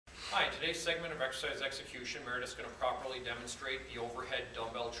today's segment of exercise execution, Meredith's going to properly demonstrate the overhead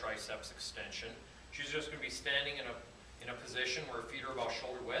dumbbell triceps extension. She's just going to be standing in a position where her feet are about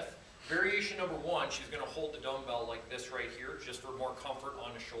shoulder width. Variation number one, she's going to hold the dumbbell like this right here, just for more comfort on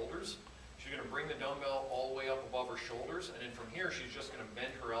the shoulders. She's going to bring the dumbbell all the way up above her shoulders, and then from here she's just going to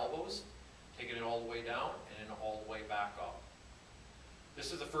bend her elbows, taking it all the way down, and then all the way back up.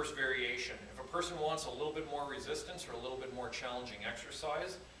 This is the first variation. If a person wants a little bit more resistance or a little bit more challenging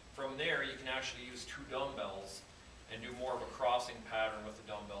exercise, from there you can actually use two dumbbells and do more of a crossing pattern with the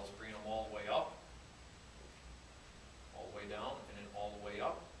dumbbells, bringing them all the way up, all the way down, and then all the way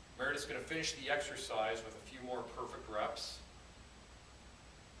up. Meredith's going to finish the exercise with a few more perfect reps.